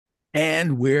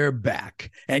And we're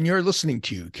back, and you're listening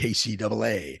to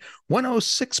KCAA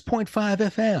 106.5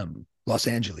 FM, Los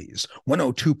Angeles,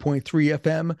 102.3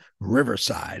 FM,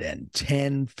 Riverside, and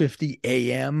 1050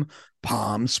 AM,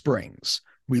 Palm Springs.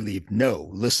 We leave no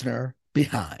listener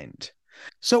behind.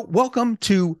 So, welcome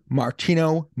to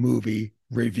Martino Movie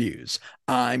Reviews.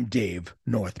 I'm Dave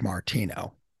North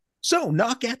Martino. So,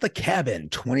 Knock at the Cabin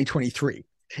 2023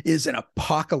 is an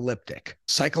apocalyptic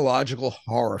psychological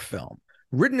horror film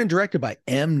written and directed by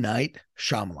M. Night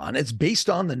Shyamalan. It's based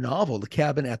on the novel The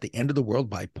Cabin at the End of the World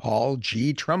by Paul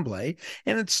G. Tremblay,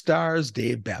 and it stars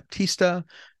Dave Bautista,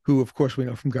 who, of course, we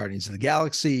know from Guardians of the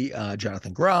Galaxy,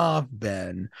 Jonathan Groff,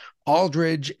 Ben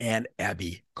Aldridge, and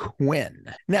Abby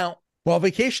Quinn. Now, while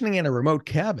vacationing in a remote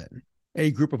cabin,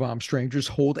 a group of armed strangers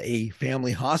hold a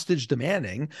family hostage,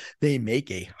 demanding they make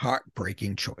a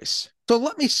heartbreaking choice. So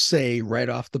let me say right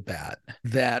off the bat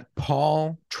that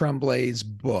Paul Tremblay's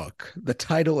book, the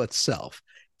title itself,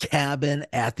 Cabin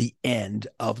at the End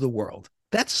of the World,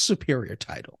 that's a superior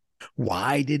title.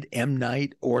 Why did M.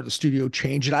 Night or the studio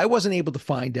change it? I wasn't able to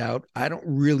find out. I don't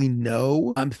really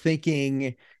know. I'm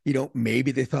thinking,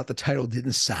 maybe they thought the title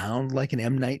didn't sound like an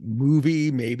M. Night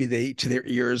movie. Maybe they, to their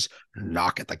ears,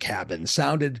 Knock at the Cabin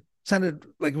sounded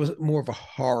like it was more of a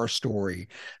horror story,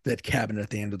 that Cabin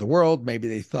at the End of the World. Maybe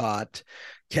they thought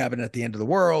Cabin at the End of the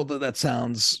World, that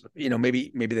sounds,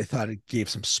 maybe they thought it gave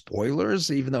some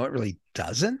spoilers, even though it really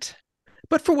doesn't.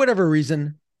 But for whatever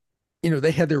reason,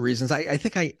 they had their reasons. I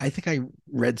think I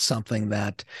read something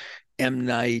that M.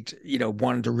 Night,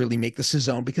 wanted to really make this his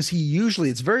own, because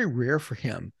it's very rare for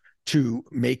him to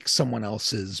make someone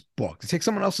else's book, to take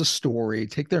someone else's story,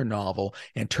 take their novel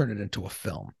and turn it into a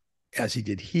film, as he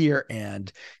did here.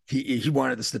 And he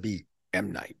wanted this to be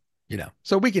M. Night,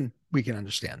 so we can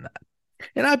understand that.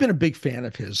 And I've been a big fan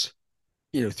of his,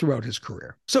 throughout his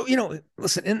career. So,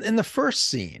 listen, in the first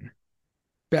scene,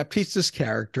 Baptista's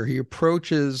character, he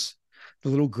approaches the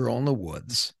little girl in the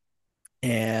woods,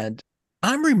 and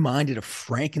I'm reminded of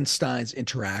Frankenstein's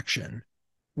interaction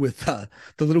with the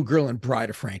little girl in Bride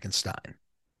of Frankenstein.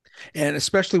 And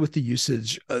especially with the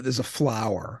usage, there's a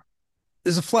flower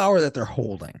that they're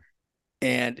holding.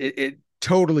 And it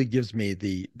totally gives me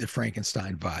the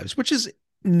Frankenstein vibes, which is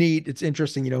neat. It's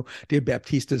interesting. Dave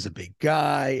Bautista is a big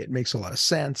guy. It makes a lot of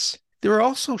sense. There are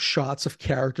also shots of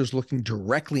characters looking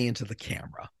directly into the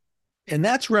camera. And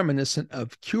that's reminiscent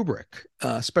of Kubrick,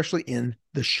 especially in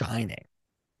The Shining.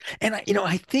 And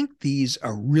I think these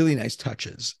are really nice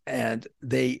touches, and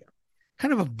they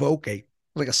kind of evoke a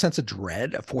sense of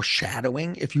dread, a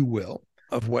foreshadowing, if you will,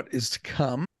 of what is to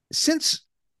come. Since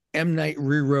M. Night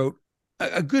rewrote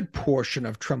a good portion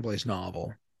of Tremblay's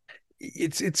novel,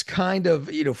 it's kind of,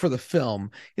 for the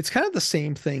film, it's kind of the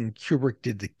same thing Kubrick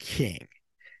did to King.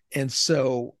 And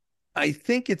so I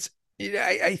think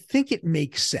I think it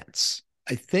makes sense.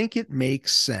 I think it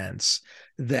makes sense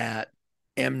that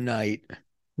M. Night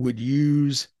would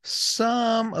use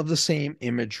some of the same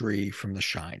imagery from The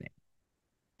Shining,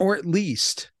 or at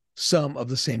least some of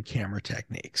the same camera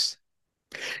techniques.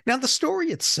 Now, the story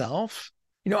itself,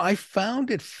 I found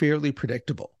it fairly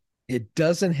predictable. It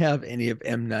doesn't have any of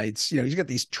M. Night's, he's got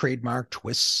these trademark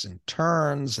twists and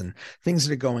turns and things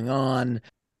that are going on.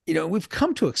 We've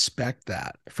come to expect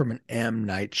that from an M.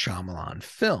 Night Shyamalan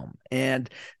film. And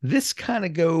this kind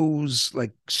of goes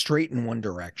like straight in one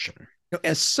direction.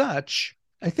 As such,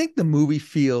 I think the movie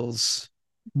feels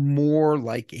more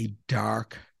like a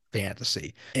dark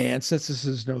fantasy. And since this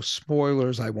is no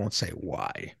spoilers, I won't say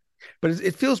why. But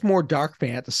it feels more dark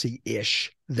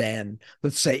fantasy-ish than,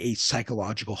 let's say, a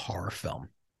psychological horror film.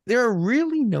 There are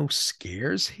really no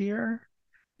scares here.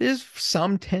 There's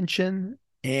some tension,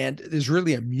 and there's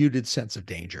really a muted sense of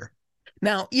danger.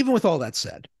 Now, even with all that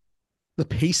said, the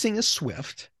pacing is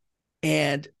swift,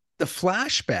 and the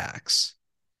flashbacks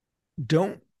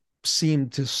don't seem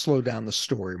to slow down the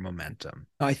story momentum.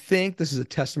 I think this is a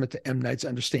testament to M. Night's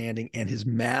understanding and his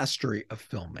mastery of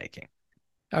filmmaking.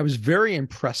 I was very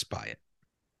impressed by it.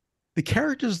 The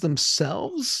characters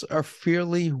themselves are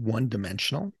fairly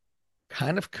one-dimensional,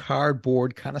 kind of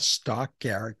cardboard, kind of stock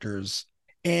characters.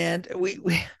 And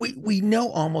we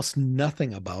know almost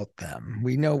nothing about them.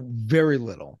 We know very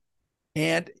little.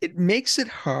 And it makes it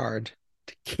hard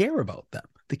to care about them,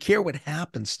 to care what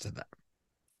happens to them.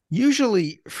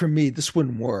 Usually for me, this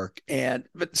wouldn't work.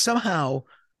 But somehow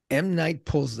M. Night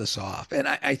pulls this off. And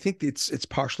I think it's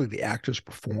partially the actors'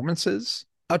 performances.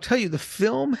 I'll tell you, the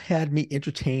film had me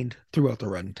entertained throughout the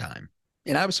runtime.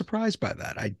 And I was surprised by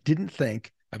that. I didn't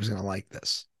think I was going to like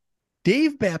this.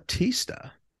 Dave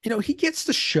Bautista, he gets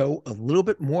to show a little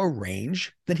bit more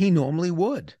range than he normally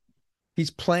would. He's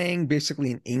playing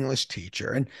basically an English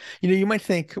teacher. And, you might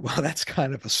think, well, that's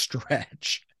kind of a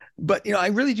stretch. But, I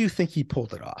really do think he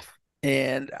pulled it off.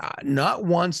 And not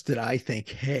once did I think,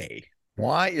 hey,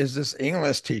 why is this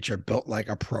English teacher built like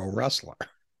a pro wrestler?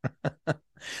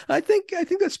 I think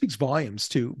that speaks volumes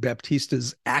to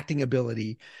Baptista's acting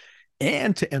ability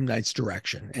and to M. Night's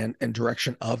direction and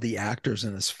direction of the actors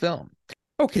in this film.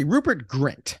 Okay, Rupert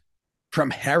Grint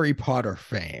from Harry Potter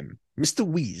fame, Mr.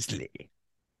 Weasley.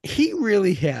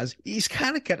 He's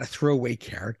kind of got a throwaway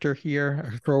character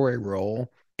here, a throwaway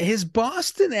role. His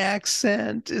Boston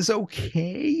accent is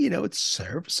okay, it's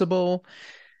serviceable,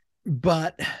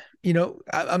 but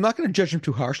I'm not going to judge him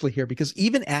too harshly here because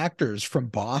even actors from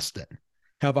Boston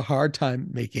have a hard time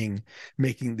making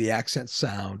the accent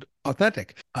sound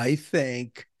authentic. I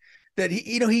think that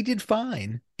he did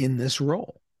fine in this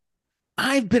role.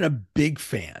 I've been a big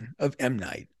fan of M.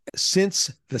 Night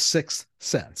since The Sixth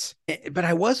Sense, but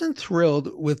I wasn't thrilled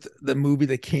with the movie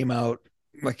that came out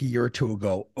like a year or two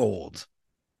ago, Old.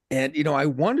 And, I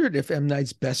wondered if M.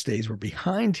 Night's best days were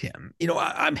behind him.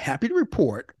 I'm happy to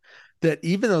report that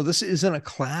even though this isn't a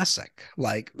classic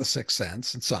like The Sixth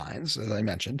Sense and Signs, as I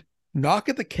mentioned, Knock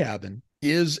at the Cabin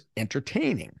is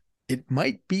entertaining. It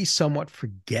might be somewhat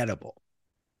forgettable,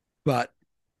 but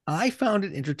I found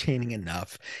it entertaining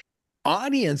enough.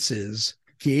 Audiences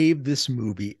gave this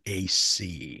movie a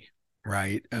C,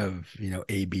 right? Of,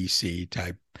 ABC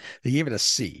type. They gave it a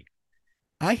C.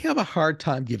 I have a hard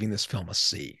time giving this film a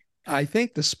C. I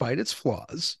think despite its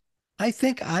flaws, I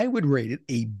think I would rate it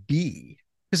a B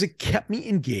because it kept me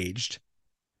engaged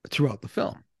throughout the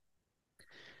film.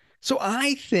 So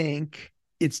I think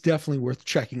it's definitely worth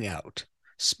checking out,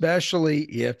 especially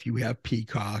if you have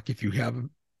Peacock, if you have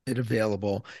it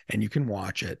available and you can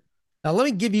watch it. Now, let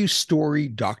me give you story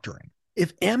doctoring.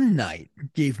 If M. Night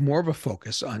gave more of a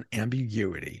focus on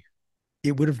ambiguity,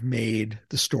 it would have made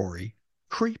the story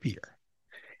creepier.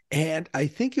 And I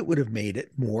think it would have made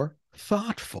it more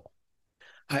thoughtful.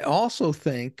 I also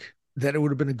think that it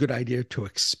would have been a good idea to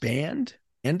expand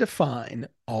and define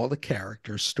all the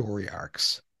characters' story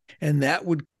arcs. And that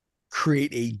would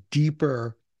create a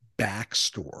deeper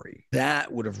backstory.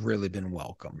 That would have really been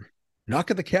welcome.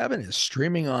 Knock at the Cabin is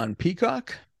streaming on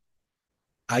Peacock.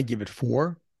 I give it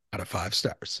 4 out of 5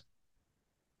 stars.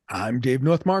 I'm Dave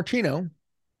North Martino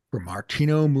for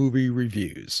Martino Movie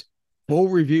Reviews. Full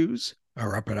reviews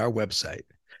are up at our website.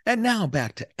 And now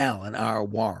back to Alan R.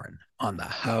 Warren on the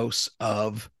House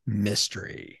of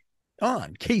Mystery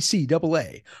on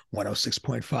KCAA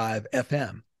 106.5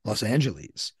 FM, Los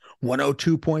Angeles,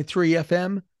 102.3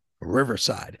 FM,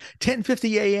 Riverside,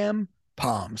 1050 AM,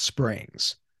 Palm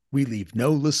Springs. We leave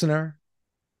no listener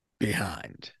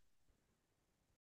behind.